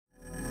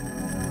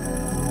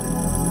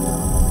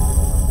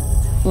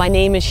My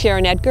name is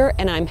Sharon Edgar,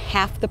 and I'm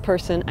half the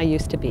person I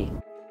used to be.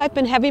 I've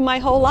been heavy my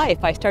whole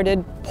life. I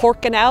started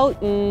porking out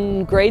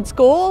in grade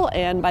school,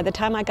 and by the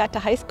time I got to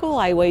high school,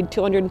 I weighed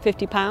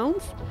 250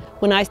 pounds.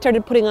 When I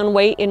started putting on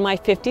weight in my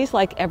 50s,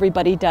 like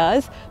everybody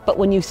does, but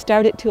when you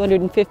start at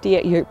 250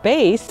 at your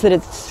base, that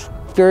it's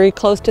very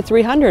close to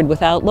 300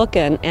 without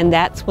looking, and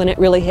that's when it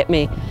really hit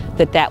me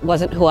that that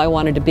wasn't who I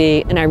wanted to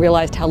be, and I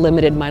realized how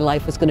limited my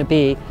life was going to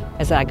be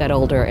as I got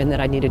older and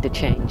that I needed to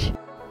change.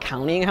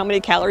 Counting how many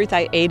calories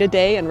I ate a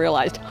day and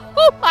realized,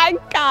 oh my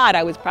God,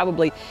 I was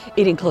probably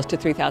eating close to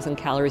 3,000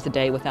 calories a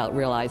day without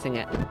realizing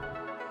it.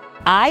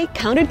 I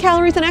counted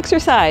calories and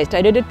exercised.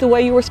 I did it the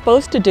way you were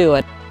supposed to do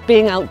it.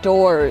 Being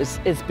outdoors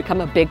has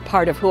become a big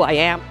part of who I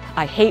am.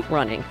 I hate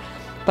running,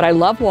 but I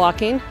love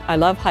walking, I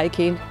love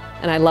hiking,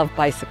 and I love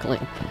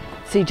bicycling.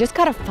 So you just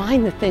gotta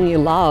find the thing you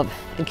love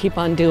and keep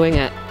on doing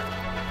it.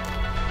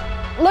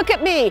 Look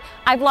at me,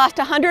 I've lost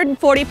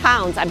 140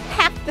 pounds. I'm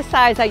half the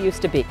size I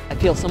used to be. I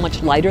feel so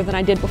much lighter than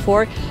I did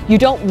before. You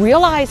don't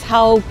realize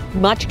how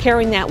much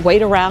carrying that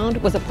weight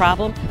around was a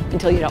problem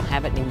until you don't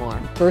have it anymore.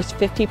 First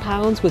 50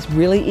 pounds was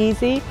really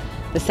easy.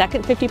 The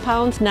second 50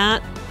 pounds,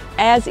 not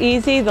as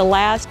easy. The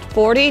last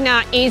 40,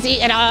 not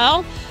easy at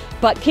all.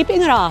 But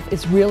keeping it off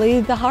is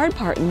really the hard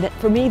part, and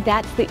for me,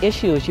 that's the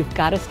issue, is you've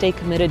got to stay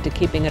committed to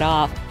keeping it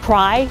off.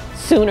 Try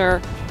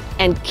sooner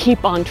and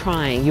keep on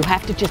trying. You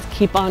have to just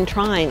keep on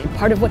trying. And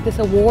part of what this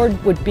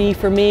award would be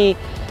for me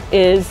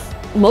is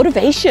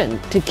motivation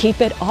to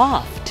keep it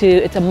off.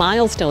 It's a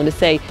milestone to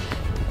say,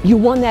 you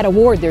won that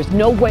award. There's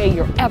no way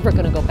you're ever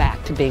going to go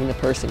back to being the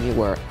person you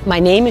were. My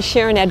name is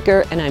Sharon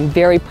Edgar, and I'm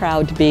very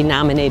proud to be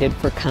nominated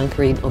for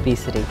conquering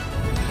obesity.